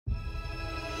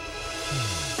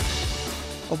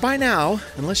Well, by now,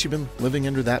 unless you've been living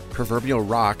under that proverbial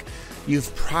rock,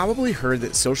 you've probably heard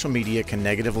that social media can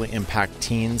negatively impact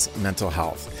teens' mental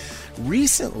health.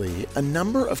 Recently, a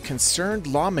number of concerned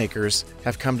lawmakers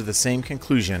have come to the same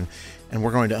conclusion, and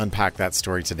we're going to unpack that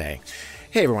story today.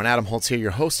 Hey everyone, Adam Holtz here,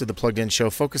 your host of the Plugged In Show,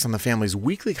 focused on the family's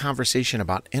weekly conversation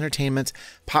about entertainment,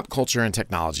 pop culture, and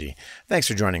technology. Thanks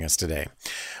for joining us today.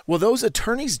 Well, those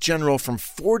attorneys general from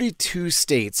 42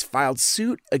 states filed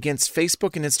suit against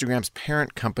Facebook and Instagram's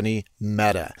parent company,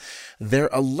 Meta. They're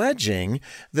alleging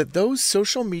that those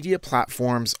social media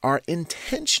platforms are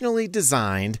intentionally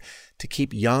designed to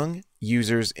keep young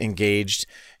users engaged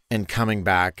and coming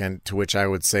back, and to which I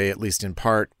would say, at least in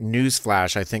part,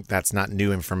 newsflash, I think that's not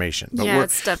new information. But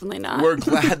it's definitely not. We're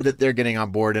glad that they're getting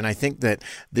on board, and I think that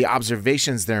the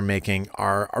observations they're making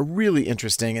are really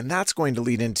interesting, and that's going to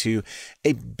lead into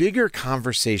a bigger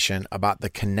conversation about the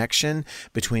connection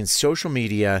between social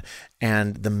media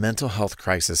and the mental health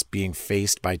crisis being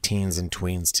faced by teens and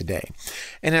tweens today.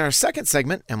 And in our second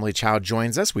segment, Emily Chow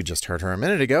joins us, we just heard her a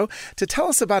minute ago, to tell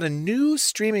us about a new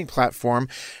streaming platform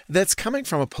that's coming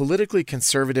from a politically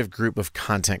conservative group of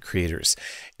content creators.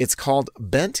 It's called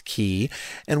Bentkey,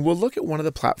 and we'll look at one of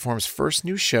the platform's first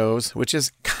new shows, which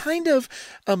is kind of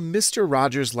a Mr.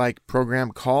 Rogers-like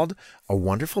program called A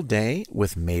Wonderful Day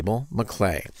with Mabel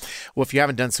McClay. Well, if you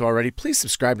haven't done so already, please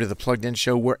subscribe to The Plugged In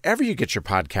Show wherever you get your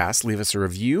podcasts. Leave us a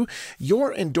review.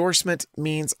 Your endorsement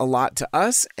means a lot to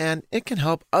us, and it can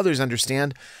help others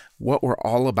understand what we're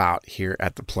all about here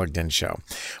at The Plugged In Show.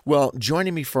 Well,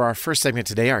 joining me for our first segment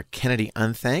today are Kennedy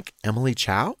Unthank, Emily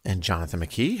Chow, and Jonathan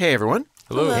McKee. Hey, everyone.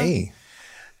 Hello. Hey.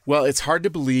 Well, it's hard to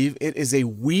believe it is a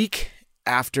week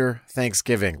after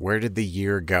Thanksgiving. Where did the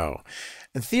year go?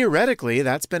 And theoretically,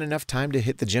 that's been enough time to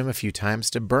hit the gym a few times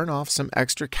to burn off some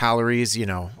extra calories,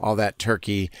 all that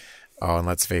turkey. Oh, and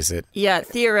let's face it. Yeah,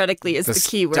 theoretically is the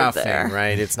key word stuffing, there.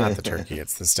 Right? It's not the turkey,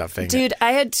 it's the stuffing. Dude,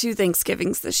 I had 2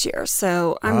 Thanksgivings this year,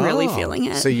 so I'm really feeling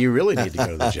it. So you really need to go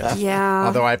to the gym. Yeah.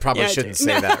 Although I probably shouldn't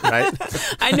say that, right?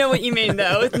 I know what you mean,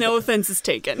 though. No offense is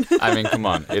taken. I mean, come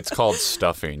on. It's called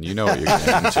stuffing. You know what you're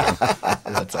getting into.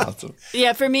 That's awesome.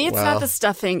 Yeah, for me, it's not the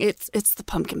stuffing. It's the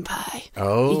pumpkin pie.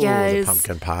 Oh, you guys, the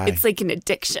pumpkin pie. It's like an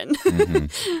addiction.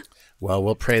 Mm-hmm. Well,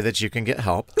 we'll pray that you can get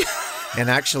help. And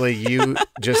actually, you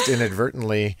just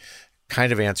inadvertently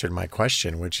kind of answered my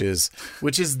question, which is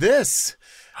this.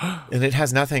 And it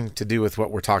has nothing to do with what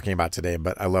we're talking about today,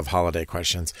 but I love holiday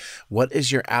questions. What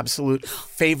is your absolute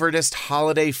favoriteest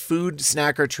holiday food,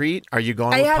 snack, or treat? Are you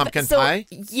going with pumpkin pie?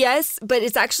 Yes, but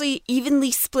it's actually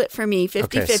evenly split for me, 50-50.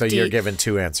 Okay, so you're given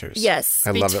 2 answers. Yes.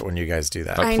 I love it when you guys do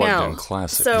that. A I know. plugged-in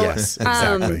classic. So, yes,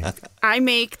 exactly. I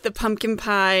make the pumpkin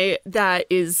pie that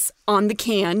is on the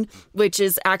can, which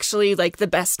is actually like the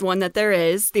best one that there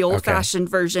is, the old-fashioned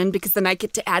version, because then I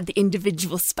get to add the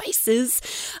individual spices.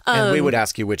 And we would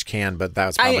ask you which can, but that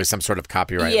was probably some sort of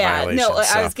copyright violation. No,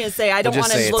 so I was going to say, I don't we'll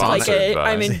want just to say look like sponsored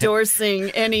by- I'm endorsing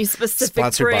any specific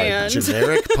sponsored brand. by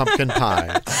generic pumpkin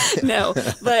pie. No,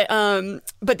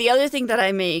 but the other thing that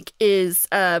I make is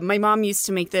my mom used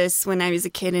to make this when I was a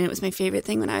kid, and it was my favorite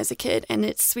thing when I was a kid, and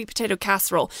it's sweet potato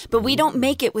casserole. But we don't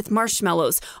make it with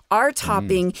marshmallows. Our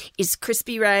topping is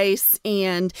crispy rice,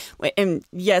 and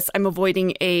yes, I'm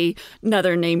avoiding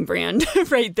another name brand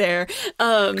right there.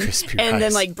 Crispy and rice.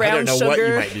 then like brown I don't know sugar. what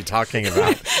you might be talking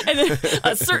about. And then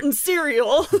a certain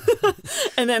cereal,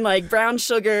 and then like brown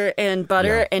sugar and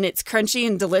butter, and it's crunchy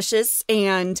and delicious.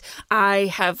 And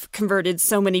I have converted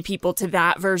so many people to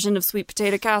that version of sweet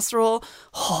potato casserole.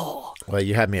 Oh, Well,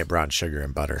 you had me at brown sugar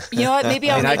and butter. you know what? Maybe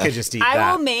I could just eat that.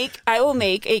 I will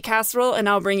make a casserole, and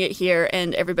I'll bring it here,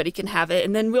 and everybody can have it,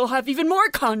 and then we'll have even more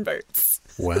converts.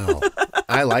 Well,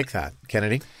 I like that.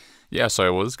 Kennedy? Yeah, so I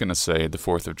was going to say the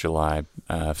 4th of July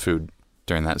food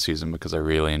during that season because I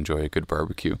really enjoy a good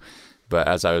barbecue. But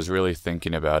as I was really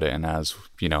thinking about it, and as,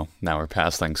 now we're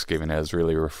past Thanksgiving, it has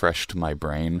really refreshed my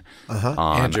brain.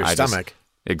 And your stomach.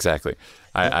 Exactly.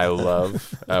 I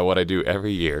love what I do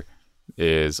every year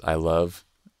is I love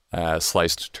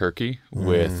sliced turkey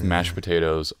with mashed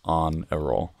potatoes on a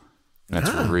roll. And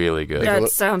that's really good. That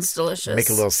sounds delicious. Make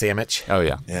a little sandwich. Oh,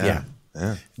 yeah. Yeah.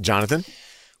 Jonathan?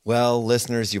 Well,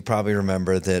 listeners, you probably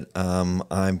remember that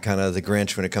I'm kind of the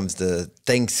Grinch when it comes to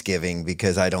Thanksgiving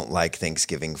because I don't like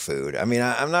Thanksgiving food. I mean,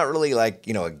 I'm not really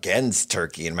against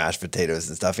turkey and mashed potatoes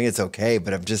and stuff. I mean, it's okay,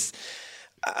 but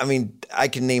I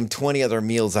can name 20 other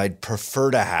meals I'd prefer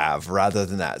to have rather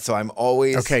than that. So I'm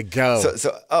always Okay, go.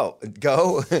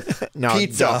 Go. No,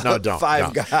 Pizza. don't.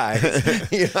 Five Guys.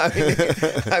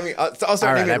 I'll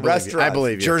start right, naming restaurants. I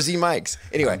believe you. Jersey Mike's.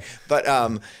 Anyway, but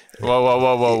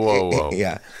Whoa.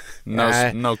 yeah.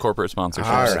 No corporate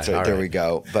sponsorship. All right, there we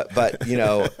go. But you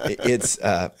know, it's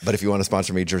but if you want to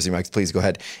sponsor me, Jersey Mike's, please go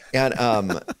ahead. And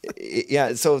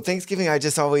yeah, so Thanksgiving, I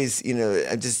just always, you know,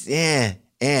 I just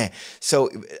So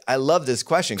I love this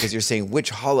question because you're saying which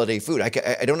holiday food.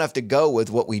 I don't have to go with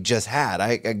what we just had.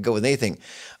 I can go with anything.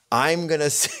 I'm gonna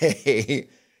say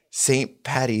St.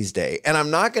 Patty's Day, and I'm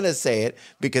not gonna say it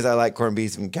because I like corned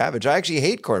beef and cabbage. I actually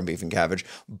hate corned beef and cabbage,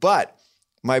 but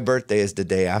my birthday is the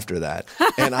day after that.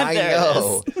 And I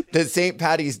know that St.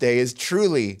 Patty's Day is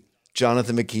truly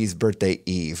Jonathan McKee's birthday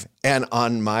eve. And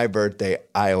on my birthday,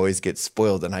 I always get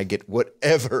spoiled and I get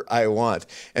whatever I want.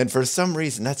 And for some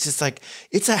reason, that's just like,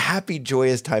 it's a happy,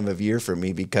 joyous time of year for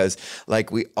me because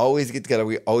like we always get together.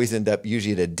 We always end up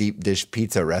usually at a deep dish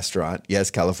pizza restaurant.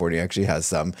 Yes, California actually has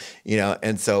some, you know.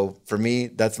 And so for me,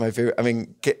 that's my favorite. I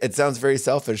mean, it sounds very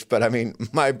selfish, but I mean,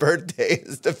 my birthday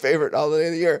is the favorite holiday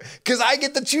of the year because I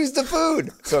get to choose the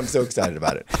food. So I'm so excited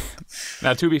about it.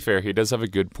 Now, to be fair, he does have a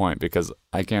good point because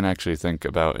I can't actually think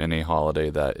about any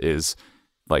holiday that is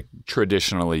like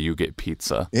traditionally you get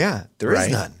pizza. Yeah, there is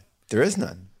none. There is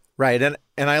none. Right. And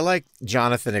I like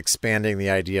Jonathan expanding the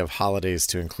idea of holidays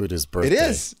to include his birthday. It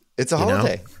is. It's a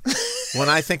holiday. When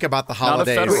I think about the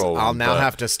holidays, I'll now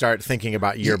have to start thinking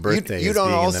about your birthday. You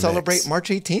don't all celebrate March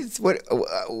 18th?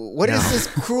 What is this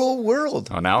cruel world?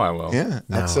 Oh, now I will. Yeah,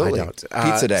 no, absolutely. I don't.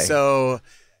 Pizza day. So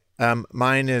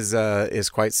mine is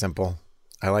quite simple.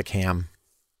 I like ham.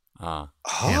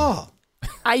 Oh.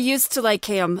 I used to like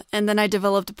ham, and then I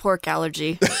developed a pork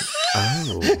allergy.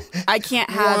 Oh. I can't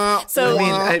have. So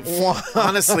I mean,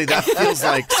 honestly, that feels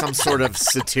like some sort of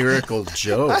satirical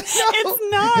joke.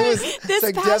 It's not. This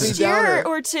like past Debbie year Downer.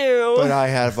 or two, But I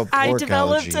have a pork I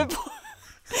developed allergy.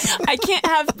 I can't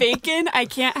have bacon. I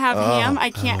can't have ham. I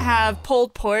can't have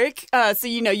pulled pork. So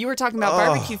you were talking about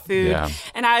barbecue food,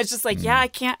 and I was just like, I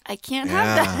can't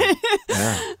have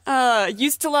that.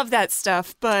 Used to love that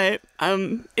stuff, but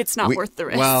it's not worth the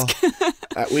risk. Well,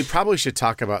 we probably should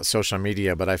talk about social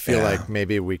media, but I feel like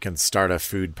maybe we can start a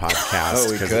food podcast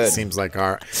because it seems like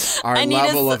our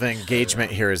level of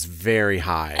engagement here is very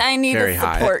high. I need very a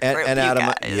support group, and Adam,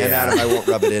 you guys. and Adam, I won't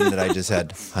rub it in that I just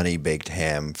had honey baked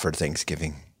ham for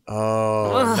Thanksgiving.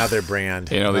 Oh, another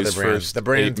brand. You know, these brand. first the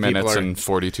brand 8 minutes and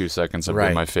 42 seconds have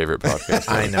been my favorite podcast.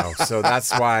 I know. So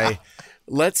that's why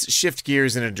let's shift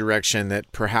gears in a direction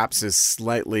that perhaps is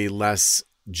slightly less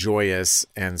joyous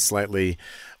and slightly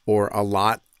or a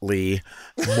lotly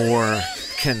more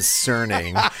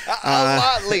concerning. A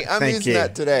lotly. I'm using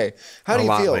that today. How do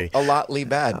you feel? A lotly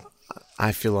bad.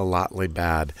 I feel a lotly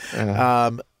bad.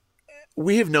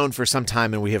 We have known for some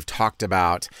time and we have talked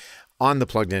about on the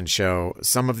Plugged In Show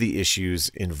some of the issues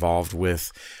involved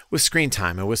with screen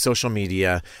time and with social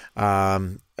media.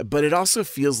 But it also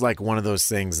feels like one of those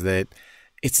things that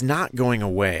it's not going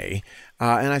away.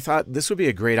 And I thought this would be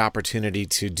a great opportunity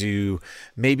to do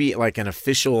maybe like an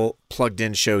official Plugged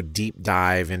In Show deep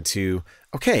dive into,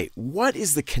 okay, what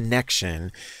is the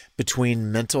connection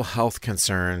between mental health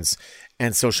concerns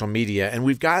and social media? And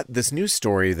we've got this news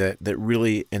story that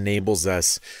really enables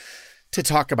us to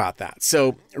talk about that.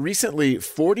 So recently,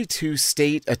 42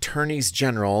 state attorneys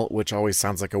general, which always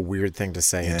sounds like a weird thing to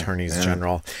say, attorneys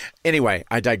general. Anyway,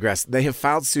 I digress. They have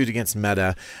filed suit against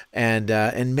Meta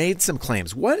and made some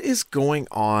claims. What is going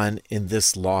on in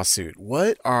this lawsuit?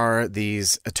 What are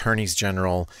these attorneys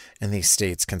general in these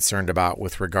states concerned about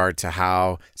with regard to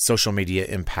how social media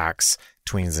impacts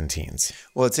tweens and teens?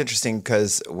 Well, it's interesting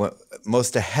because most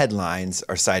of the headlines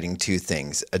are citing two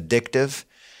things: addictive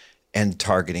and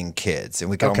targeting kids. And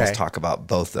we can almost talk about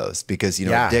both those because,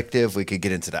 addictive, we could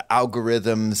get into the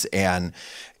algorithms and,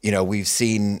 we've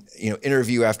seen,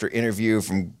 interview after interview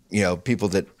from, people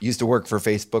that used to work for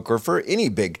Facebook or for any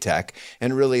big tech.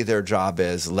 And really their job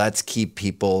is let's keep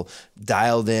people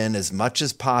dialed in as much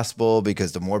as possible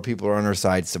because the more people are on our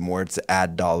sites, the more it's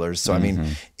ad dollars. So, I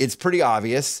mean, it's pretty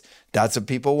obvious. That's what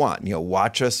people want.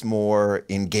 Watch us more,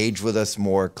 engage with us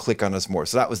more, click on us more.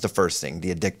 So that was the first thing,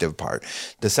 the addictive part.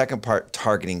 The second part,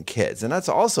 targeting kids. And that's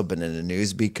also been in the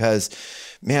news because,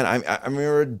 man, I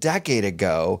remember a decade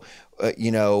ago,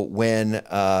 when,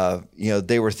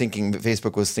 they were thinking,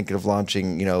 Facebook was thinking of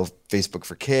launching, Facebook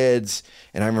for Kids.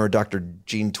 And I remember Dr.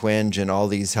 Gene Twenge and all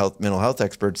these mental health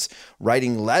experts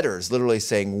writing letters, literally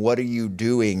saying, what are you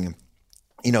doing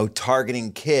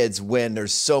targeting kids when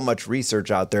there's so much research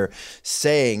out there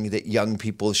saying that young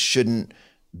people shouldn't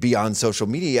be on social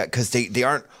media yet because they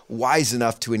aren't wise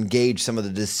enough to engage some of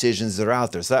the decisions that are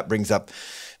out there. So that brings up,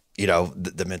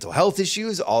 the mental health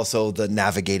issues, also the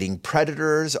navigating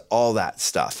predators, all that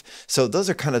stuff. So those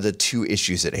are kind of the two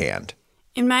issues at hand.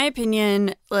 In my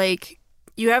opinion,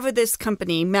 you have this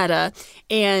company, Meta,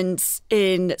 and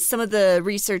in some of the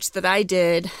research that I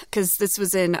did, because this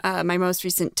was in my most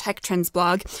recent Tech Trends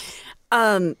blog,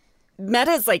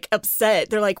 Meta's like upset.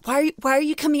 They're like, why are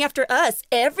you coming after us?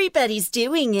 Everybody's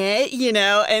doing it,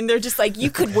 and they're just like,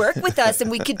 you could work with us and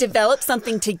we could develop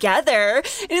something together.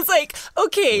 And it's like,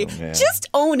 okay, just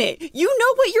own it. You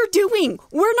know what you're doing.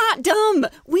 We're not dumb.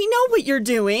 We know what you're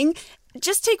doing.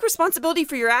 Just take responsibility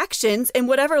for your actions, and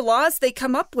whatever laws they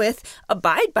come up with,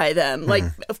 abide by them. Like,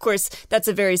 of course, that's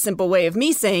a very simple way of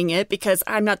me saying it because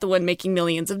I'm not the one making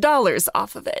millions of dollars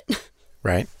off of it.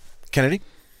 Right. Kennedy?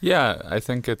 Yeah, I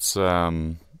think it's,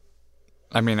 I'll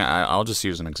just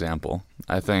use an example.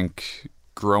 I think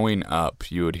growing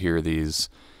up, you would hear these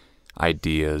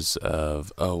ideas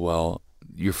of, oh, well,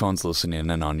 your phone's listening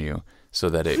in on you so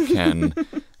that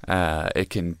it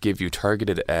can give you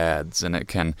targeted ads and it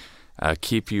can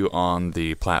keep you on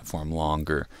the platform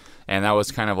longer. And that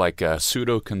was kind of like a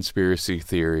pseudo-conspiracy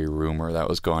theory rumor that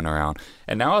was going around.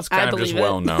 And now it's kind of just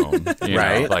well known.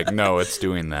 Right? Like, no, it's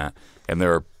doing that. And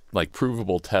there are like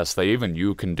provable tests that even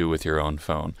you can do with your own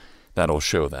phone that'll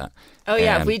show that. Oh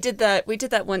yeah, we did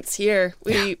that once here.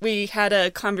 We had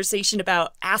a conversation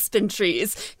about aspen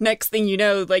trees. Next thing you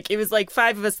know, like it was like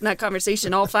 5 of us in that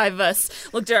conversation. All 5 of us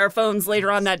looked at our phones later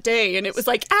on that day and it was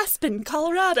like Aspen,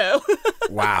 Colorado.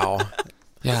 Wow.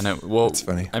 Yeah, no, well, that's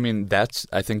funny. I mean,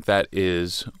 I think that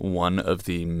is one of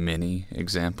the many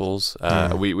examples.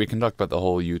 We can talk about the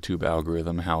whole YouTube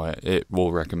algorithm, how it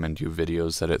will recommend you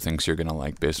videos that it thinks you're going to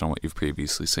like based on what you've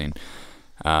previously seen.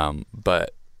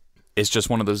 But it's just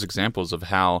one of those examples of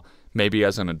how maybe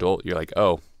as an adult you're like,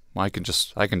 oh, well, I can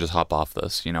just hop off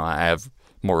this. I have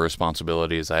more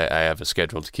responsibilities. I have a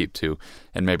schedule to keep to,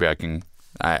 and maybe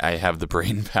I have the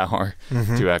brain power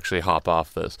to actually hop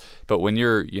off this. But when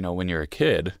you're a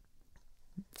kid,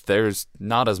 there's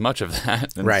not as much of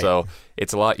that. And so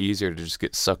it's a lot easier to just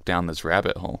get sucked down this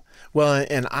rabbit hole. Well,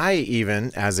 and I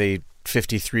even, as a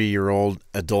 53-year-old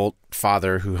adult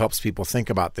father who helps people think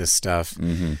about this stuff,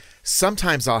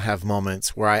 sometimes I'll have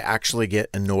moments where I actually get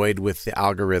annoyed with the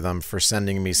algorithm for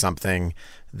sending me something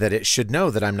that it should know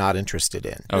that I'm not interested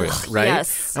in. Oh, yeah. Right?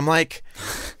 Yes. I'm like,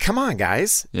 come on,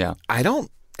 guys. Yeah. I don't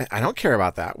care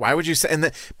about that. Why would you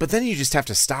say? But then you just have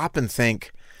to stop and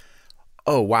think,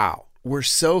 oh, wow, we're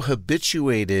so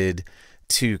habituated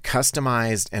to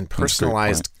customized and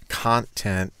personalized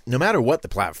content, no matter what the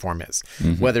platform is,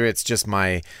 whether it's just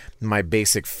my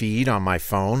basic feed on my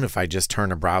phone. If I just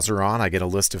turn a browser on, I get a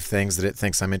list of things that it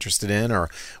thinks I'm interested in, or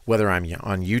whether I'm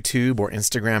on YouTube or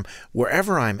Instagram,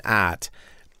 wherever I'm at,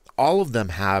 all of them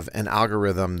have an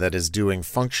algorithm that is doing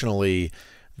functionally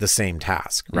the same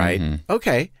task, right?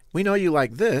 Okay, we know you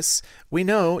like this. We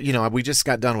know, we just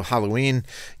got done with Halloween,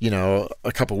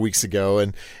 a couple weeks ago,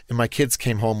 and my kids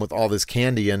came home with all this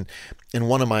candy, and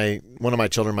one of my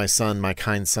children, my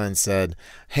kind son, said,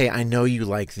 "Hey, I know you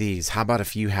like these. How about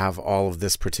if you have all of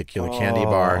this particular candy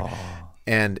bar?"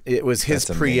 And it was his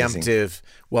preemptive.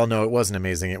 Well, no, it wasn't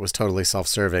amazing. It was totally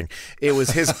self-serving. It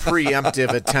was his preemptive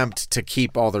attempt to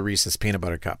keep all the Reese's peanut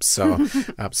butter cups. So,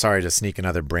 sorry to sneak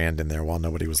another brand in there while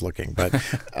nobody was looking, but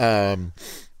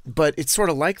it's sort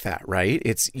of like that,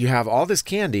 right? You have all this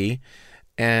candy,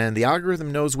 and the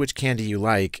algorithm knows which candy you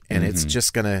like, and it's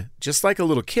just like a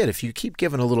little kid. If you keep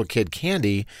giving a little kid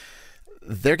candy,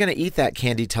 they're going to eat that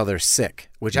candy till they're sick,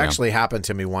 which actually happened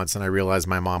to me once, and I realized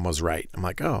my mom was right. I'm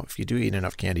like, oh, if you do eat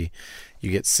enough candy,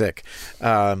 you get sick,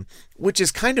 which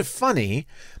is kind of funny,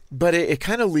 but it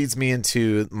kind of leads me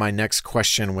into my next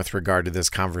question with regard to this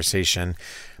conversation.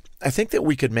 I think that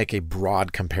we could make a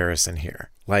broad comparison here.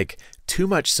 Like, too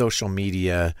much social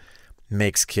media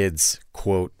makes kids,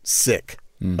 quote, sick,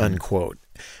 unquote.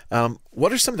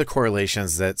 What are some of the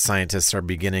correlations that scientists are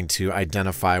beginning to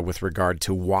identify with regard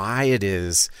to why it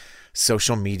is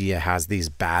social media has these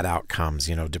bad outcomes,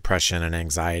 depression and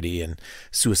anxiety and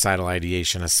suicidal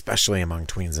ideation, especially among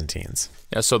tweens and teens?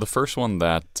 Yeah, so the first one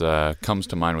that comes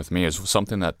to mind with me is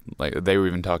something that they were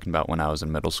even talking about when I was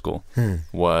in middle school,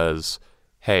 was,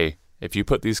 hey, if you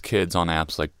put these kids on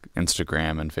apps like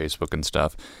Instagram and Facebook and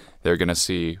stuff, they're going to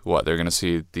see what? They're going to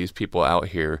see these people out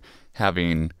here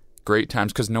having great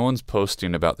times because no one's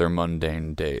posting about their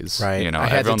mundane days. Right. I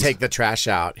had to take the trash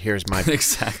out. Here's my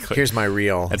exactly. Here's my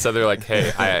reel. And so they're like,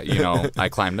 hey, I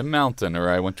climbed a mountain, or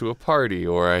I went to a party,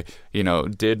 or I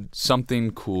did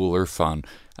something cool or fun.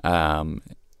 And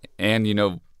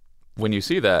when you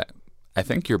see that, I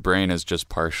think your brain is just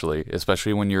partially,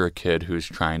 especially when you're a kid who's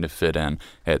trying to fit in,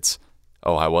 it's,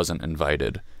 oh, I wasn't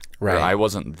invited. Right. or I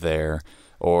wasn't there.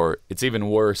 Or it's even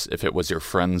worse if it was your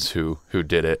friends who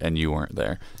did it and you weren't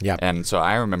there. Yeah. And so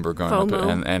I remember growing up,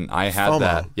 FOMO. and I had FOMO,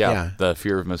 that. yeah. The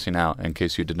fear of missing out, in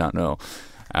case you did not know.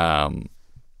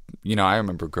 I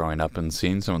remember growing up and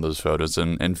seeing some of those photos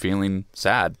and feeling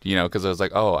sad, because I was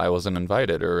like, oh, I wasn't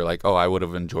invited, or like, oh, I would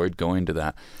have enjoyed going to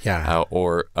that. Yeah.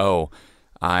 Or, oh,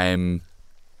 I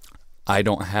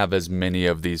don't have as many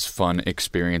of these fun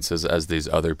experiences as these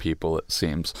other people, it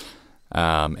seems.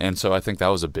 And so I think that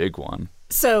was a big one.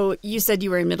 So you said you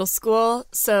were in middle school,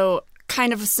 so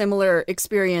kind of a similar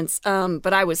experience,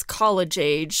 but I was college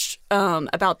age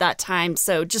about that time.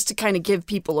 So just to kind of give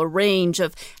people a range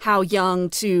of how young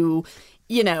to,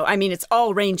 it's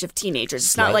all range of teenagers.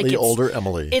 It's not like it's older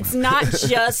Emily. It's not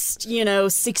just,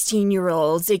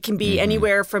 16-year-olds. It can be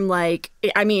anywhere from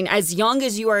as young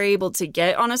as you are able to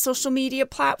get on a social media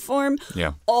platform,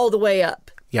 all the way up.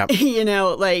 Yep.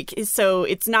 So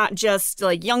it's not just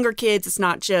like younger kids. It's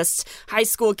not just high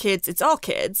school kids. It's all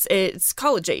kids. It's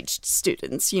college-aged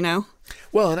students,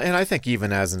 Well, and I think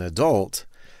even as an adult,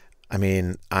 I'm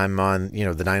on,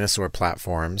 the dinosaur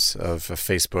platforms of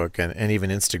Facebook and even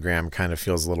Instagram kind of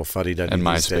feels a little fuddy-duddy and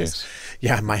these days. MySpace.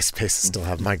 Yeah, MySpace. I still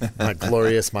have my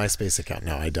glorious MySpace account.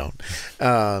 No, I don't.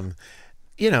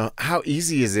 How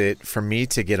easy is it for me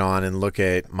to get on and look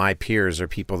at my peers or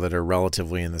people that are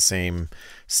relatively in the same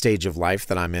stage of life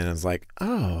that I'm in, and it's like,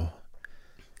 oh,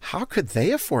 how could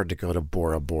they afford to go to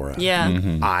Bora Bora? Yeah.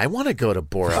 Mm-hmm. I want to go to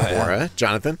Bora Bora.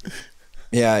 Jonathan?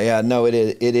 Yeah. No, it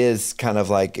is kind of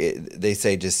like they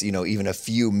say just, even a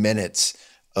few minutes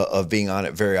of being on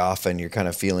it very often, you're kind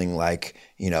of feeling like,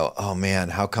 oh man,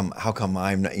 how come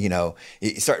I'm not,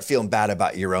 you start feeling bad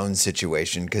about your own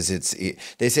situation, because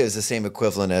they say it was the same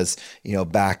equivalent as,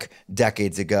 back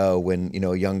decades ago when,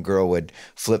 a young girl would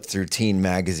flip through Teen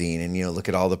magazine and, look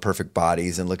at all the perfect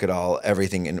bodies and look at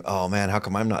everything and, oh man, how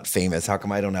come I'm not famous? How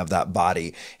come I don't have that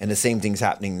body? And the same thing's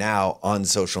happening now on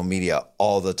social media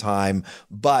all the time,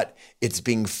 but it's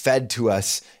being fed to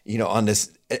us, on this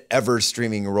ever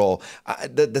streaming role.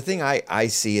 The thing I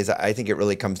see is I think it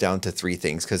really comes down to three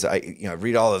things, because I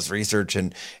read all this research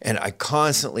and I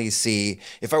constantly see,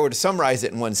 if I were to summarize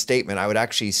it in one statement, I would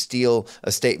actually steal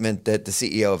a statement that the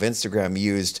CEO of Instagram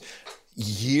used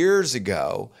years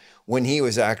ago when he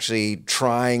was actually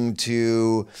trying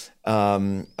to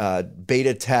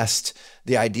beta test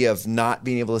the idea of not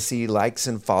being able to see likes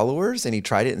and followers. And he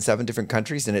tried it in 7 different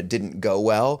countries and it didn't go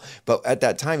well. But at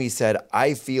that time he said,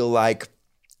 I feel like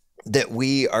that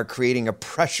we are creating a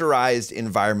pressurized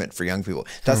environment for young people.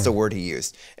 That's the word he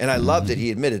used. And I love that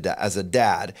he admitted that as a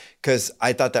dad, because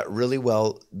I thought that really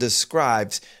well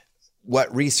describes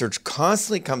what research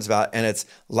constantly comes about, and it's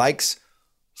likes,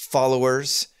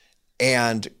 followers,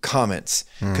 and comments.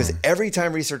 Because every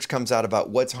time research comes out about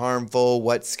what's harmful,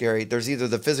 what's scary, there's either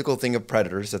the physical thing of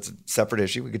predators, that's a separate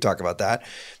issue, we could talk about that.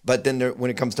 But then when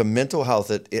it comes to mental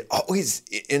health, it always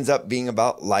ends up being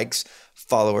about likes,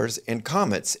 followers, and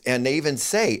comments. And they even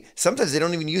say, sometimes they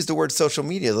don't even use the word social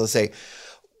media. They'll say,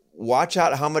 watch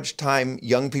out how much time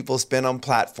young people spend on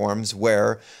platforms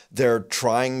where they're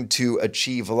trying to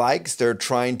achieve likes, they're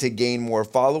trying to gain more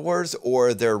followers,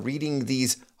 or they're reading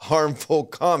these harmful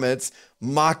comments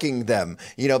mocking them,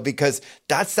 because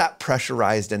that's that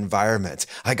pressurized environment.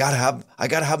 I gotta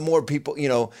have more people,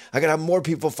 I gotta have more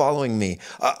people following me.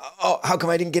 How come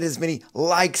I didn't get as many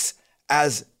likes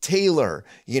as Taylor?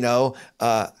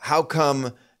 How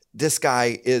come this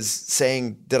guy is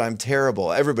saying that I'm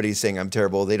terrible? Everybody's saying I'm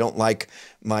terrible. They don't like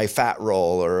my fat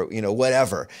roll or,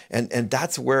 whatever. And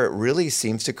that's where it really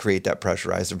seems to create that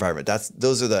pressurized environment.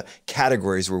 Those are the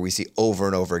categories where we see over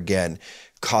and over again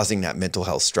causing that mental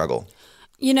health struggle.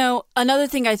 Another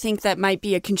thing I think that might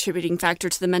be a contributing factor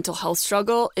to the mental health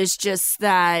struggle is just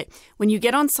that when you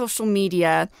get on social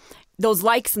media, those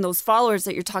likes and those followers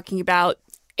that you're talking about,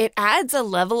 it adds a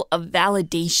level of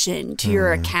validation to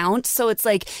your account. So it's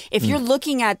like if you're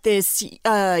looking at this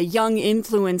young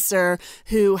influencer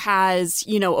who has,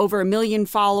 over 1 million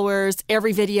followers,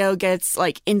 every video gets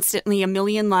like instantly 1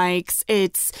 million likes.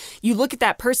 You look at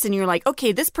that person, you're like,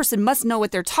 okay, this person must know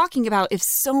what they're talking about if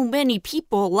so many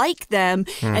people like them.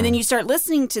 And then you start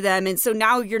listening to them. And so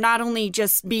now you're not only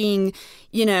just being,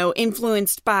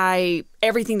 influenced by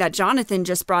everything that Jonathan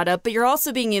just brought up, but you're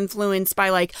also being influenced by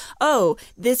like, oh,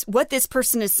 what this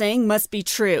person is saying must be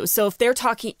true. So if they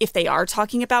are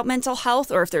talking about mental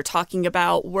health, or if they're talking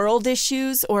about world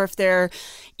issues, or if they're,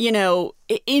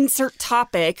 insert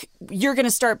topic, you're going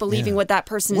to start believing what that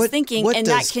person is thinking. What and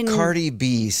does that can Cardi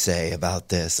B say about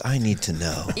this? I need to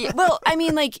know. Well,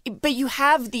 but you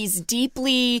have these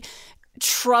deeply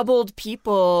troubled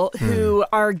people who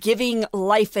are giving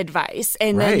life advice,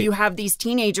 and then you have these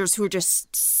teenagers who are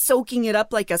just soaking it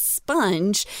up like a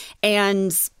sponge,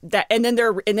 and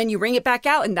then you bring it back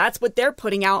out, and that's what they're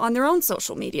putting out on their own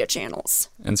social media channels.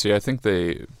 And see, I think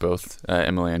they both,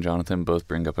 Emily and Jonathan, both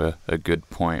bring up a good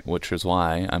point, which is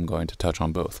why I'm going to touch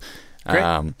on both.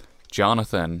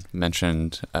 Jonathan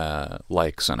mentioned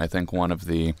likes, and I think one of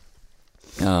the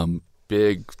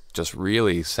big, just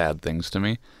really sad things to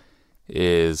me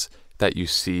is that you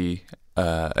see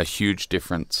a huge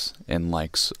difference in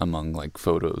likes among like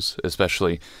photos,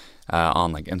 especially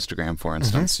on like Instagram, for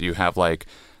instance. You have like,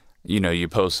 you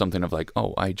post something of like,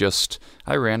 oh,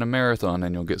 I ran a marathon,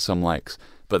 and you'll get some likes.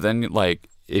 But then like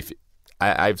if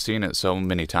I've seen it so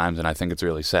many times, and I think it's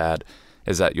really sad,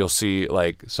 is that you'll see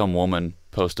like some woman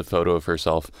post a photo of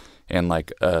herself in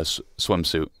like a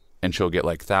swimsuit, and she'll get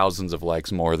like thousands of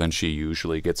likes more than she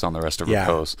usually gets on the rest of her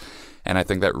posts. And I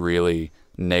think that really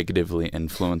negatively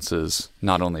influences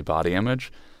not only body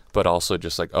image, but also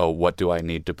just like, oh, what do I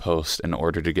need to post in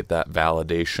order to get that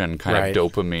validation kind of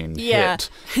dopamine hit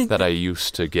that I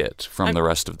used to get from the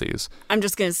rest of these? I'm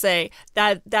just going to say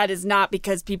that is not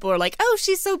because people are like, oh,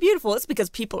 she's so beautiful. It's because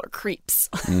people are creeps.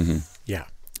 Yeah.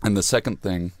 And the second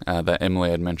thing that Emily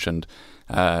had mentioned,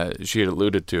 she had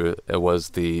alluded to it was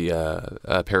the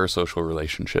parasocial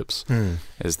relationships.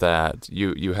 Is that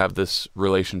you have this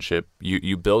relationship,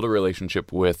 you build a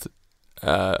relationship with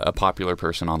a popular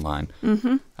person online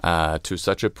to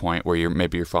such a point where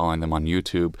you're following them on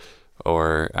YouTube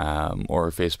or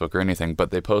Facebook or anything,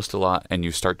 but they post a lot, and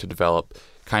you start to develop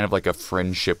kind of like a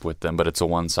friendship with them, but it's a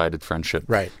one-sided friendship.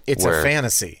 Right. It's a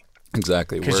fantasy.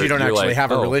 Exactly. Because you don't actually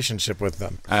have a relationship with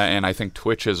them. And I think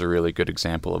Twitch is a really good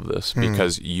example of this,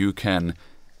 because you can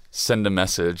send a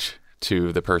message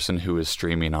to the person who is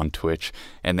streaming on Twitch,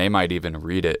 and they might even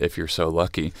read it if you're so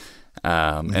lucky.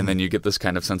 And then you get this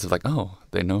kind of sense of like, oh,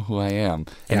 they know who I am.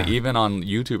 And even on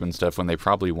YouTube and stuff, when they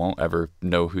probably won't ever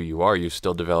know who you are, you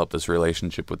still develop this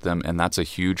relationship with them. And that's a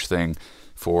huge thing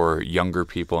for younger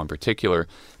people in particular,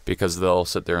 because they'll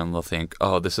sit there and they'll think,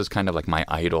 oh, this is kind of like my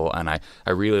idol, and I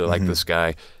really like this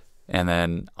guy. And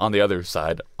then on the other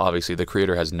side, obviously, the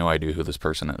creator has no idea who this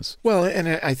person is. Well, and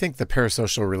I think the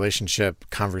parasocial relationship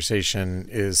conversation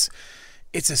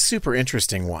it's a super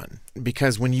interesting one,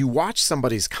 because when you watch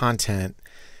somebody's content,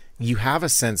 you have a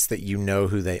sense that you know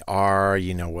who they are,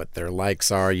 you know what their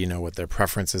likes are, you know what their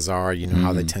preferences are, you know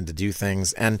how they tend to do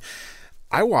things. And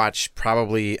I watch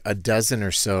probably a dozen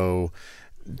or so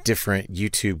different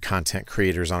YouTube content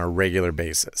creators on a regular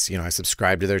basis. I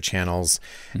subscribe to their channels,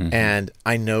 and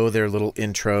I know their little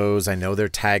intros, I know their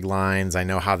taglines, I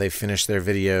know how they finish their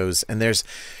videos, and there's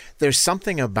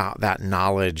something about that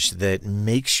knowledge that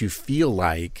makes you feel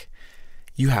like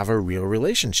you have a real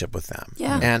relationship with them.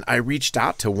 Yeah. And I reached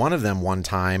out to one of them one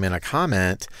time in a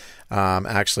comment,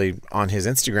 actually on his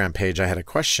Instagram page. I had a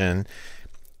question,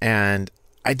 and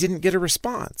I didn't get a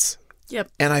response.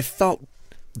 Yep. And I felt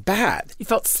bad. You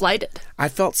felt slighted. I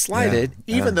felt slighted,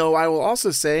 even though I will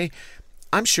also say,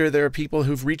 I'm sure there are people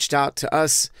who've reached out to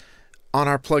us on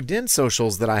our plugged in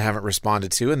socials that I haven't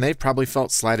responded to, and they've probably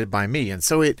felt slighted by me. And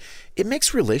so it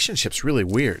makes relationships really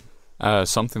weird.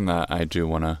 Something that I do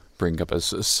want to bring up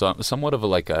is somewhat of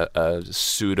a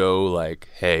pseudo, like,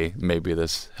 hey, maybe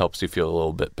this helps you feel a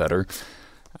little bit better.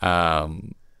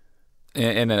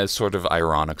 In a sort of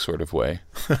ironic sort of way,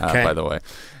 by the way.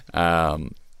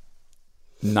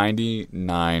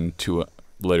 99 to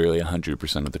literally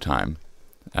 100% of the time,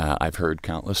 I've heard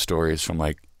countless stories from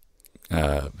like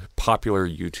popular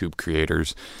YouTube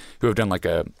creators who have done like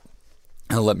a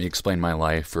let me explain my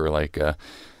life, or like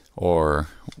or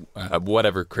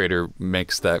whatever creator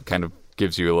makes that kind of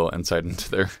gives you a little insight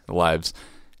into their lives.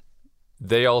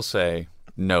 They all say,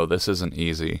 no, this isn't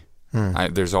easy.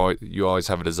 You always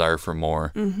have a desire for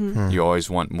more. You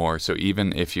always want more. So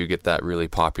even if you get that really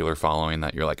popular following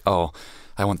that you're like, oh,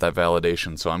 I want that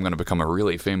validation, so I'm going to become a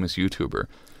really famous YouTuber.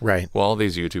 Right. Well, all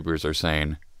these YouTubers are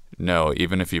saying, no,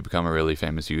 even if you become a really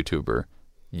famous YouTuber,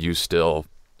 you still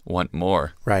want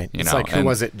more. Right. It's like, who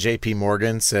was it? JP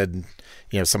Morgan said,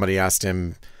 somebody asked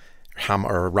him,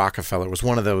 or Rockefeller, was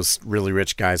one of those really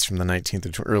rich guys from the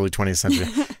 19th or early 20th century.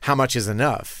 How much is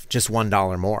enough? Just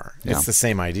 $1 more. It's the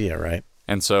same idea, right?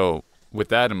 And so with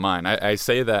that in mind, I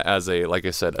say that as like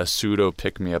I said, a pseudo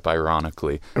pick-me-up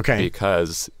ironically. Okay.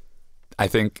 Because I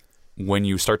think when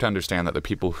you start to understand that the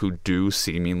people who do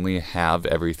seemingly have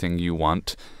everything you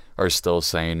want are still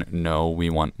saying, no, we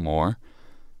want more,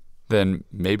 then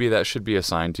maybe that should be a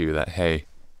sign to you that, hey,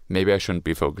 maybe I shouldn't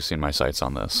be focusing my sights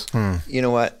on this. You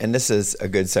know what? And this is a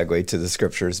good segue to the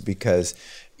scriptures because,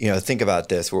 think about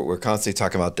this. We're constantly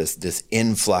talking about this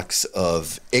influx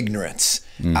of ignorance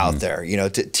out there,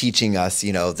 teaching us,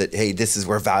 that, hey, this is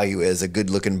where value is, a good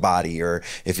looking body, or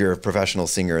if you're a professional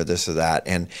singer, this or that.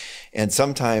 And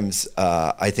sometimes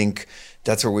I think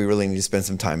that's where we really need to spend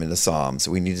some time in the Psalms.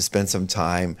 We need to spend some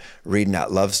time reading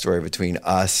that love story between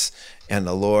us and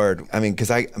the Lord. I mean,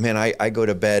 because I go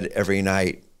to bed every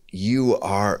night. You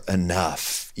are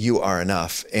enough. You are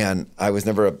enough. And I was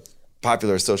never a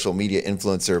popular social media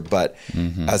influencer, but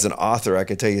as an author, I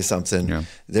could tell you something. Yeah.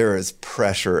 There is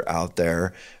pressure out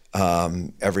there.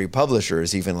 Every publisher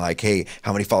is even like, hey,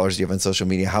 how many followers do you have on social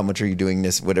media? How much are you doing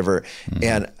this? Whatever.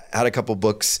 And I had a couple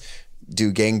books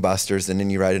do gangbusters, and then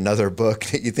you write another book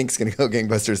that you think is going to go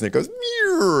gangbusters, and it goes,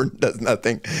 does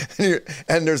nothing.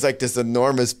 And there's like this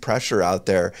enormous pressure out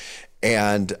there.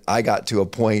 And I got to a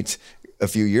point a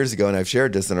few years ago, and I've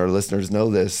shared this, and our listeners know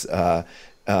this,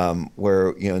 where,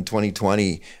 in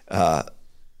 2020,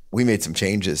 we made some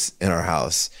changes in our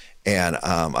house, and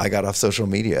I got off social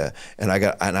media, and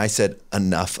I said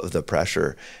enough of the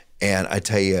pressure. And I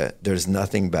tell you, there's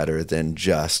nothing better than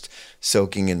just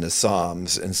soaking in the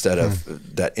Psalms instead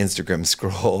of that Instagram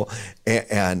scroll,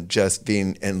 and just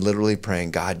being and literally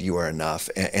praying, God, you are enough.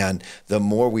 And the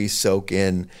more we soak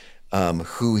in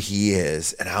who he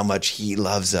is and how much he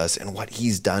loves us and what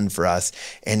he's done for us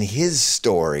and his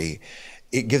story,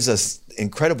 it gives us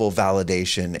incredible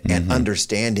validation and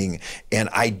understanding and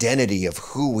identity of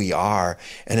who we are,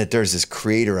 and that there's this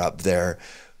creator up there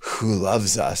who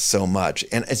loves us so much.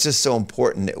 And it's just so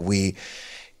important that we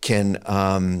can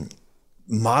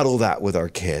model that with our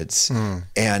kids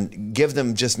and give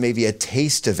them just maybe a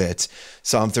taste of it.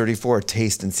 Psalm 34,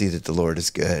 taste and see that the Lord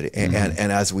is good.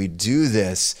 And as we do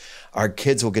this, our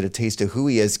kids will get a taste of who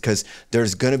he is, because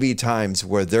there's going to be times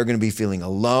where they're going to be feeling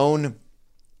alone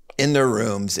in their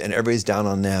rooms and everybody's down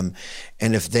on them.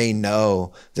 And if they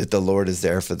know that the Lord is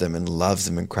there for them and loves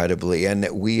them incredibly, and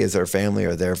that we as our family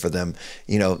are there for them,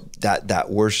 that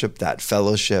worship, that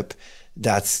fellowship,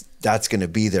 that's going to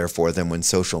be there for them when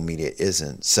social media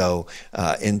isn't. So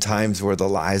in times where the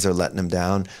lies are letting them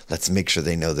down, let's make sure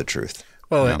they know the truth.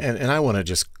 Well, and I want to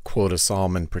just quote a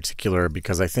psalm in particular,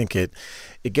 because I think it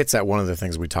gets at one of the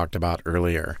things we talked about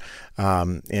earlier.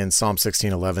 In Psalm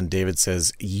 16:11, David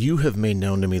says, "You have made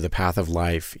known to me the path of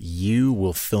life. You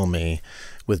will fill me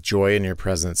with joy in your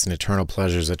presence and eternal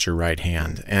pleasures at your right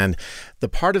hand." And the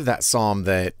part of that psalm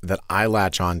that I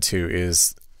latch onto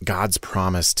is God's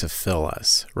promise to fill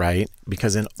us, right?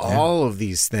 Because in all of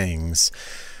these things,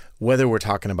 whether we're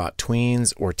talking about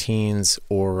tweens or teens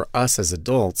or us as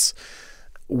adults,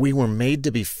 we were made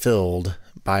to be filled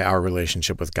by our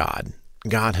relationship with God.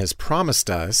 God has promised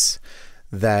us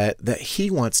that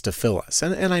he wants to fill us.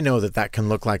 And I know that can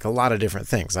look like a lot of different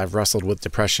things. I've wrestled with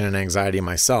depression and anxiety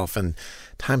myself, and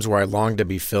times where I longed to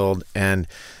be filled, and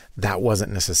that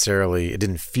wasn't necessarily, it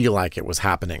didn't feel like it was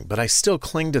happening. But I still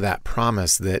cling to that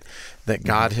promise that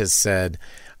God has said,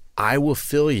 I will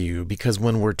fill you, because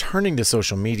when we're turning to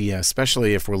social media,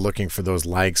 especially if we're looking for those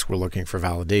likes, we're looking for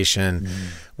validation,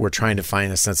 we're trying to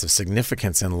find a sense of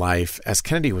significance in life. As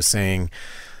Kennedy was saying,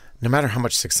 no matter how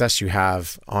much success you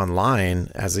have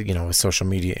online as a social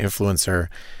media influencer,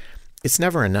 it's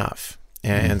never enough.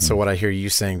 And so what I hear you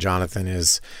saying, Jonathan,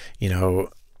 is,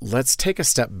 let's take a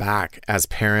step back as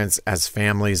parents, as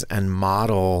families, and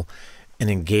model an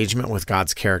engagement with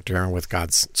God's character and with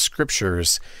God's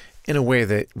scriptures in a way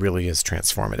that really is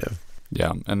transformative.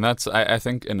 Yeah, and that's, I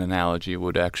think an analogy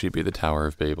would actually be the Tower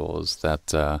of Babel, is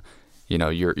that,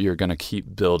 you're going to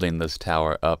keep building this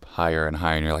tower up higher and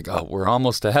higher, and you're like, oh, we're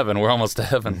almost to heaven,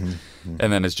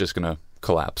 and then it's just going to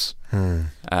collapse. It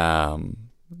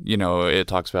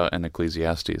talks about in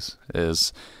Ecclesiastes,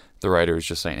 is the writer is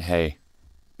just saying, hey,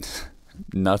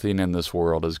 nothing in this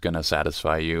world is going to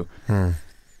satisfy you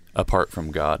apart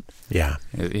from God. Yeah.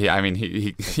 He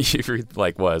read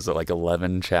like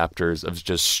 11 chapters of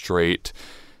just straight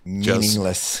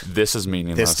meaningless. This is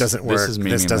meaningless. This doesn't work.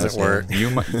 This doesn't work. You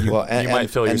might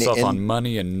fill yourself on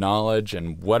money and knowledge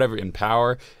and whatever, and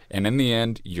power, and in the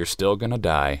end, you're still gonna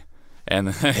die. And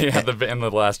in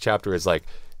the last chapter is like,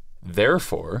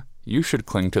 therefore, you should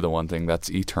cling to the one thing that's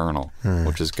eternal,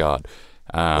 which is God.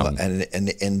 And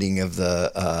the ending of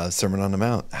the Sermon on the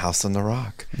Mount, House on the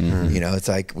Rock. It's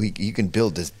like you can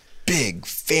build this big,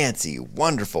 fancy,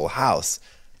 wonderful house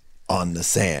on the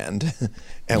sand,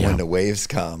 and when the waves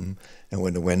come and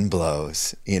when the wind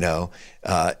blows,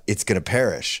 it's going to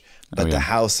perish. But the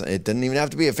house, it doesn't even have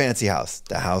to be a fancy house.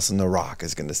 The house on the rock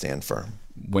is going to stand firm.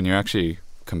 When you're actually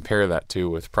compare that to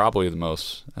with probably the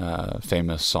most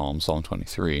famous Psalm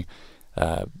 23,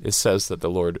 it says that the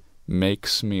Lord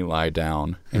makes me lie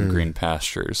down in green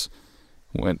pastures.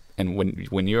 When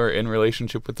you are in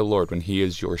relationship with the Lord, when he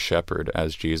is your shepherd,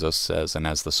 as Jesus says and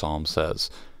as the Psalm says,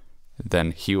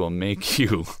 then he will make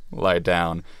you lie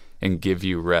down and give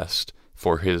you rest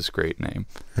for his great name.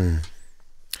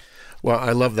 Well,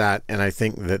 I love that. And I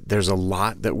think that there's a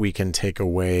lot that we can take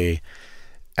away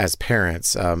as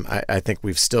parents. I think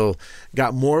we've still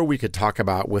got more we could talk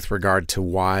about with regard to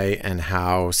why and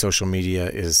how social media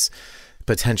is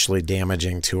potentially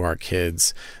damaging to our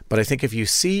kids. But I think if you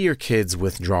see your kids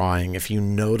withdrawing, if you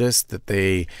notice that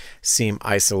they seem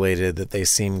isolated, that they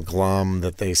seem glum,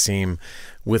 that they seem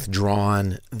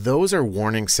withdrawn, those are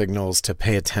warning signals to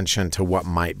pay attention to what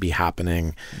might be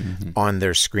happening on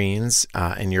their screens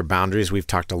and your boundaries. We've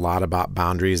talked a lot about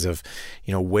boundaries of,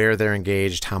 where they're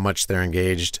engaged, how much they're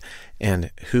engaged,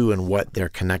 and who and what they're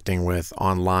connecting with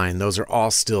online. Those are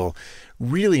all still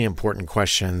really important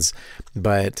questions.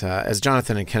 But as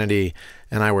Jonathan and Kennedy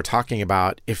and I were talking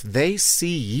about, if they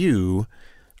see you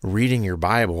reading your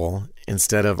Bible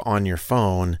instead of on your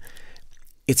phone,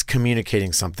 it's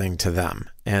communicating something to them.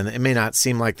 And it may not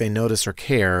seem like they notice or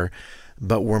care,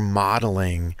 but we're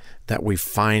modeling that we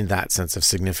find that sense of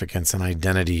significance and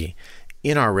identity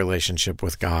in our relationship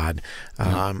with God.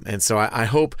 And so I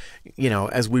hope,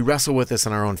 as we wrestle with this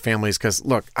in our own families, because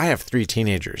look, I have 3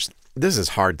 teenagers. This is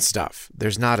hard stuff.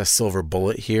 There's not a silver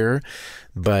bullet here,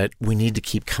 but we need to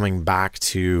keep coming back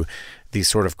to these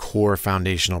sort of core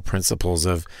foundational principles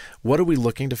of what are we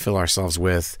looking to fill ourselves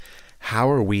with? How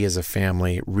are we as a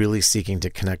family really seeking to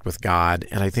connect with God?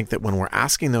 And I think that when we're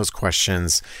asking those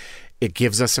questions, it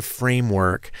gives us a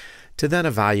framework to then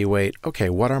evaluate, okay,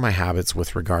 what are my habits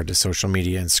with regard to social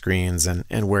media and screens,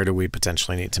 and where do we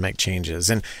potentially need to make changes?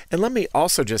 And let me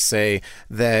also just say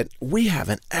that we have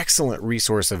an excellent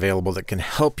resource available that can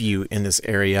help you in this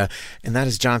area, and that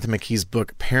is Jonathan McKee's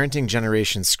book, Parenting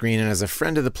Generation Screen. And as a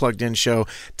friend of the Plugged In Show,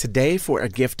 today for a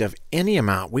gift of any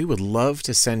amount, we would love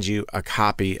to send you a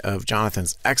copy of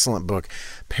Jonathan's excellent book,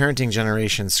 Parenting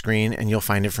Generation Screen, and you'll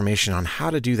find information on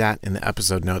how to do that in the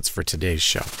episode notes for today's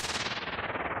show.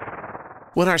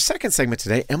 Well, in our second segment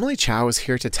today, Emily Chow is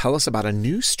here to tell us about a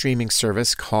new streaming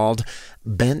service called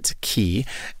Bentkey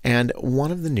and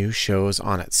one of the new shows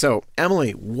on it. So,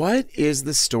 Emily, what is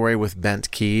the story with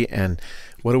Bentkey and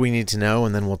what do we need to know?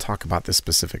 And then we'll talk about this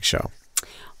specific show.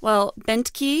 Well,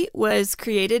 Bentkey was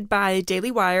created by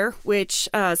Daily Wire, which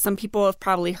some people have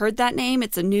probably heard that name.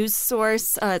 It's a news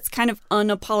source. It's kind of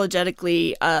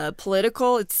unapologetically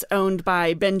political. It's owned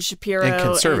by Ben Shapiro and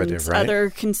conservative, right?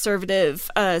 Other conservative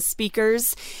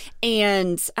speakers.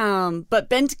 And but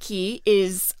Bentkey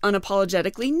is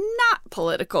unapologetically not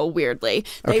political, weirdly.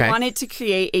 They wanted to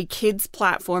create a kids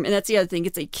platform. And that's the other thing.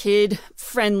 It's a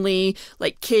kid-friendly,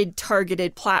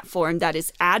 kid-targeted platform that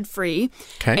is ad-free.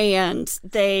 Okay. And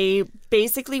they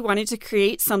basically wanted to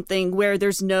create something where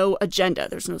there's no agenda.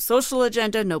 There's no social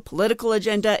agenda, no political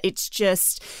agenda. It's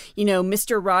just,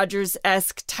 Mr.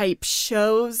 Rogers-esque type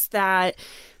shows that,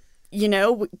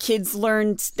 kids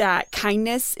learned that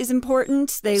kindness is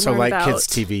important. They so learn like about kids'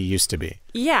 TV used to be.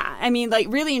 Yeah, I mean,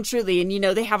 really and truly. And,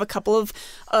 they have a couple of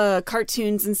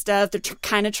cartoons and stuff. They're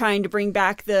kind of trying to bring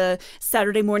back the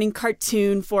Saturday morning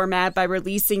cartoon format by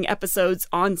releasing episodes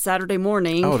on Saturday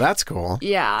morning. Oh, that's cool.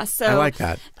 Yeah. So I like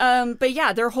that. But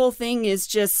yeah, their whole thing is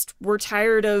just we're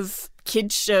tired of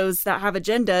kids shows that have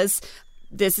agendas.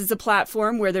 This is a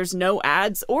platform where there's no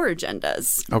ads or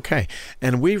agendas. Okay.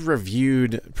 And we've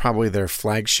reviewed probably their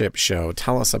flagship show.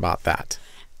 Tell us about that.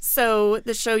 So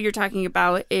the show you're talking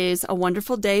about is A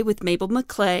Wonderful Day with Mabel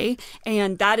McClay,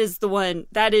 and that is the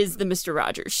Mr.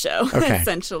 Rogers show,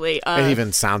 essentially. It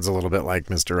even sounds a little bit like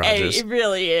Mr. Rogers. It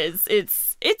really is.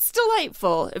 It's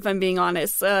delightful, if I'm being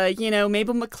honest.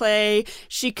 Mabel McClay,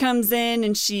 she comes in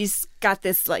and she's got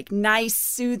this nice,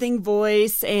 soothing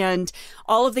voice, and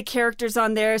all of the characters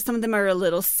on there, some of them are a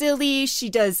little silly. She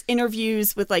does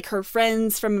interviews with her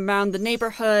friends from around the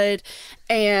neighborhood,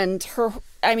 and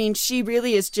she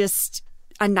really is just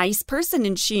a nice person,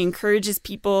 and she encourages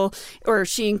people, or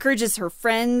she encourages her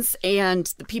friends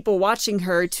and the people watching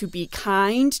her to be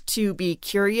kind, to be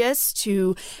curious,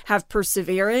 to have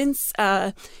perseverance.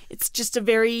 It's just a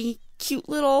very cute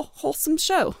little wholesome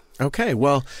show. Okay,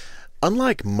 well,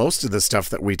 unlike most of the stuff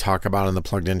that we talk about on the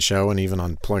Plugged In show and even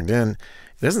on Plugged In,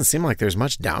 it doesn't seem like there's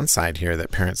much downside here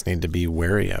that parents need to be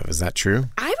wary of. Is that true?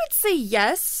 I would say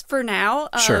yes for now.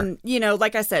 Sure.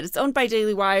 Like I said, it's owned by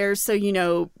Daily Wire, so,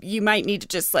 you might need to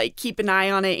just keep an eye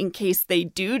on it in case they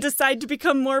do decide to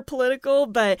become more political.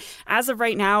 But as of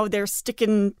right now, they're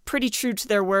sticking pretty true to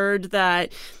their word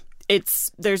that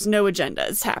there's no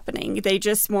agendas happening. They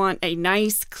just want a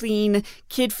nice, clean,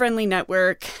 kid-friendly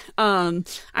network.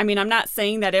 I mean, I'm not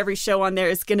saying that every show on there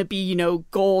is going to be, you know,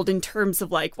 gold in terms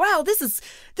of like, wow, this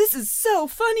is so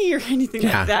funny or anything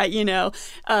like that, you know.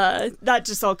 That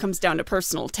just all comes down to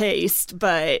personal taste.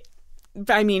 But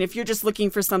I mean, if you're just looking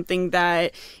for something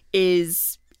that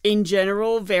is in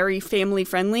general very family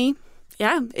friendly,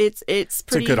 yeah, it's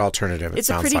a good alternative. It's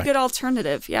a pretty good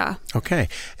alternative, yeah. Okay.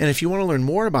 And if you want to learn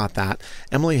more about that,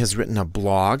 Emily has written a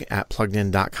blog at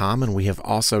pluggedin.com, and we have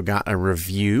also got a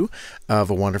review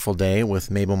of A Wonderful Day with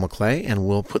Mabel McClay, and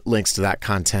we'll put links to that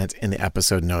content in the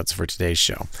episode notes for today's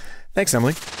show. Thanks,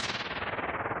 Emily.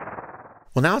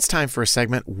 Well, now it's time for a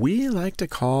segment we like to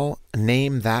call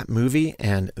Name That Movie,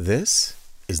 and this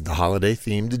is the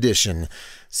holiday-themed edition.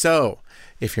 So,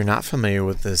 if you're not familiar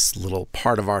with this little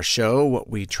part of our show, what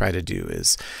we try to do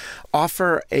is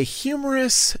offer a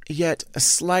humorous yet a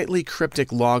slightly cryptic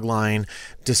logline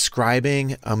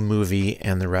describing a movie,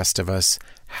 and the rest of us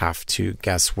have to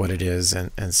guess what it is.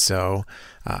 And so,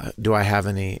 do I have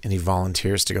any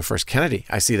volunteers to go first? Kennedy,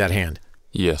 I see that hand.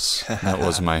 Yes, that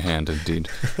was my hand indeed.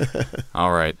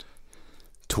 All right.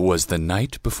 'Twas the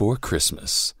night before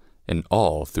Christmas, and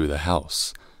all through the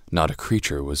house not a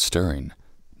creature was stirring,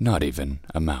 not even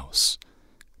a mouse.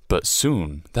 But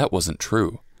soon that wasn't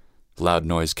true. Loud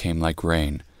noise came like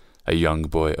rain. A young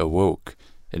boy awoke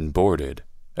and boarded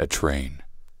a train.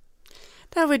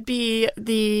 That would be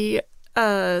the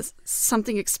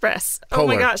Something Express. Polar. Oh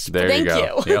my gosh! There Thank you you.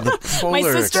 go. Yep. My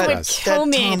Polar sister would Express. kill That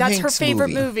me. Tom That's her Hanks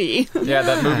favorite movie. Yeah,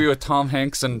 that movie with Tom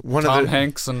Hanks and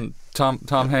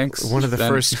Tom Hanks. One of the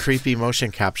first creepy motion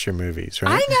capture movies,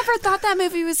 right? I never thought that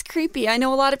movie was creepy. I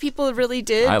know a lot of people really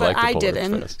did, but like the I Polar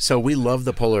didn't. Express. So we love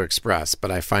the Polar Express,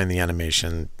 but I find the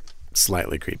animation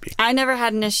slightly creepy. I never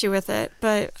had an issue with it,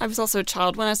 but I was also a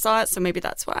child when I saw it, so maybe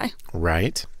that's why.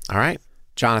 Right. All right.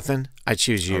 Jonathan, I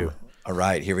choose you. All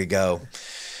right, here we go.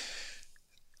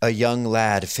 A young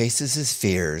lad faces his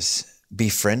fears,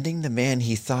 befriending the man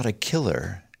he thought a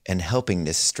killer and helping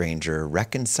this stranger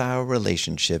reconcile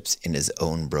relationships in his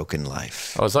own broken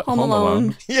life. Oh, is that Home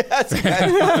Alone. Yes,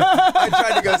 I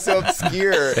tried to go so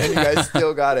obscure, and you guys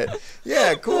still got it.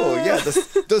 Yeah, cool. Yeah,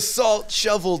 the salt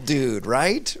shovel dude,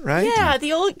 right? Right? Yeah,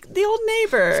 the old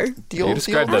neighbor. You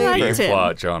described I the liked B him.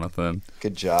 plot, Jonathan.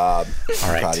 Good job.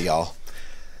 All right. Proud of y'all.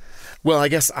 Well, I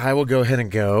guess I will go ahead and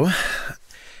go.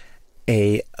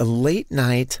 A late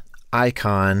night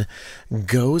icon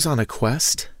goes on a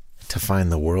quest to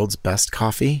find the world's best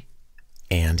coffee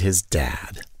and his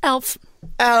dad. Elf.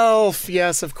 Elf,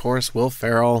 yes, of course, Will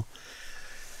Ferrell.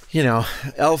 You know,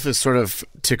 Elf is sort of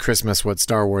to Christmas what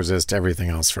Star Wars is to everything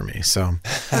else for me. So,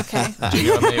 Okay. Do you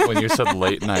know what I mean? When you said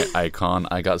late night icon,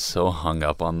 I got so hung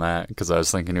up on that because I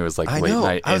was thinking it was like I late know.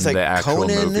 night I was in like the actual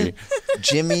Conan, movie.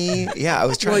 Jimmy. Yeah, I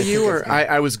was trying well, to you think were. of-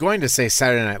 I was going to say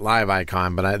Saturday Night Live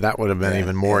icon, but that would have been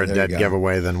even more a there you dead go.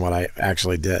 giveaway than what I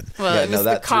actually did. Well, Yeah, it no, was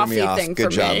the that threw me coffee off. thing Good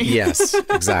for job. me. Yes,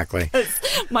 exactly.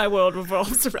 My world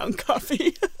revolves around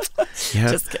coffee. Yeah.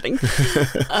 Just kidding.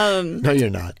 No, you're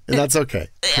not, and that's okay.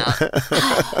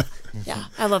 Yeah,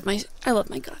 I love my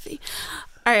coffee.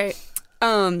 All right.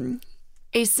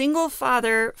 A single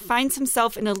father finds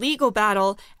himself in a legal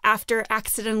battle after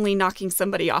accidentally knocking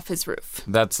somebody off his roof.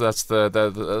 That's the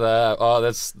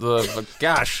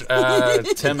gosh,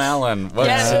 Tim Allen. What's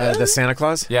Yeah. The Santa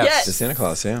Claus? Yes. Yes. The Santa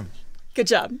Claus, yeah. Good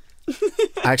job.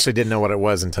 I actually didn't know what it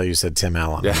was until you said Tim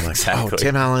Allen. Yeah, I'm like, exactly. oh,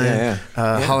 Tim Allen, Yeah.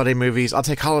 holiday movies. I'll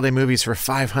take holiday movies for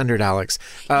 $500, Alex.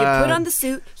 You put on the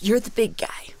suit, you're the big guy.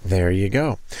 There you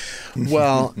go.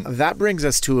 Well, that brings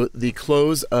us to the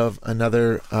close of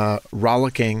another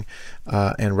rollicking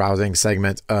and rousing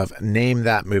segment of Name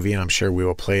That Movie. And I'm sure we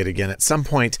will play it again at some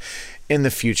point in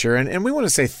the future. And we want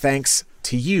to say thanks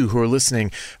to you who are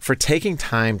listening for taking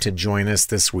time to join us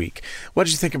this week. What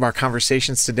did you think of our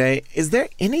conversations today? Is there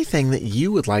anything that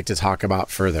you would like to talk about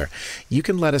further? You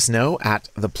can let us know at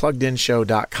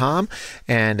thepluggedinshow.com,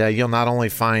 and you'll not only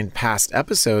find past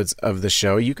episodes of the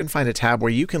show, you can find a tab where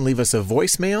you can leave us a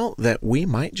voicemail that we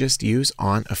might just use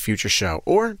on a future show,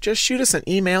 or just shoot us an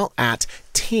email at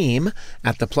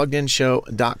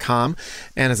team@thepluggedinshow.com.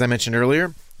 And as I mentioned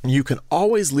earlier, you can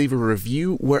always leave a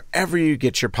review wherever you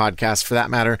get your podcast. For that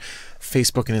matter,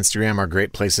 Facebook and Instagram are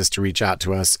great places to reach out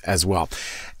to us as well.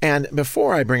 And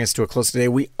before I bring us to a close today,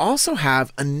 we also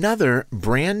have another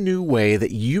brand new way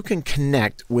that you can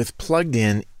connect with Plugged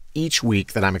In each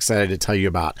week that I'm excited to tell you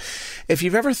about. If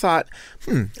you've ever thought,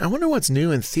 I wonder what's new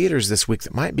in theaters this week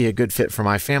that might be a good fit for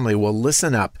my family, well,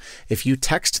 listen up. If you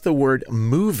text the word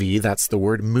movie, that's the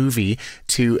word movie,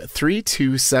 to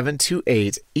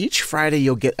 32728, each Friday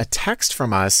you'll get a text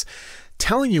from us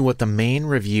telling you what the main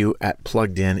review at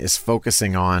Plugged In is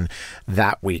focusing on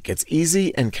that week. It's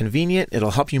easy and convenient. It'll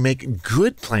help you make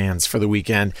good plans for the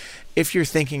weekend if you're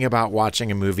thinking about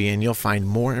watching a movie, and you'll find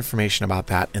more information about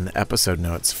that in the episode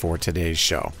notes for today's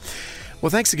show. Well,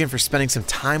 thanks again for spending some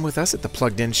time with us at the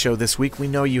Plugged In Show this week. We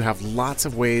know you have lots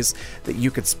of ways that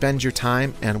you could spend your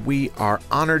time, and we are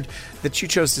honored that you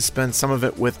chose to spend some of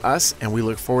it with us, and we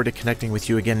look forward to connecting with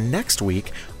you again next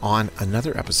week on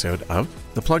another episode of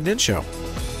the Plugged In Show.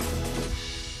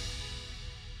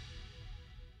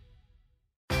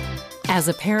 As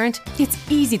a parent, it's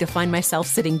easy to find myself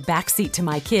sitting backseat to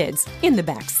my kids, in the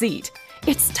back seat.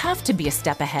 It's tough to be a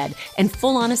step ahead, and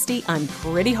full honesty, I'm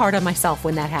pretty hard on myself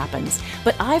when that happens.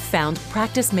 But I've found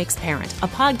Practice Makes Parent, a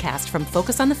podcast from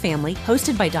Focus on the Family,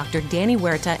 hosted by Dr. Danny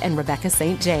Huerta and Rebecca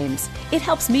St. James. It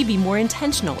helps me be more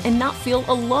intentional and not feel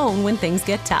alone when things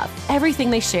get tough. Everything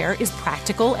they share is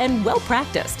practical and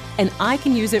well-practiced, and I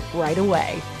can use it right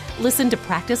away. Listen to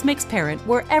Practice Makes Parent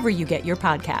wherever you get your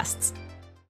podcasts.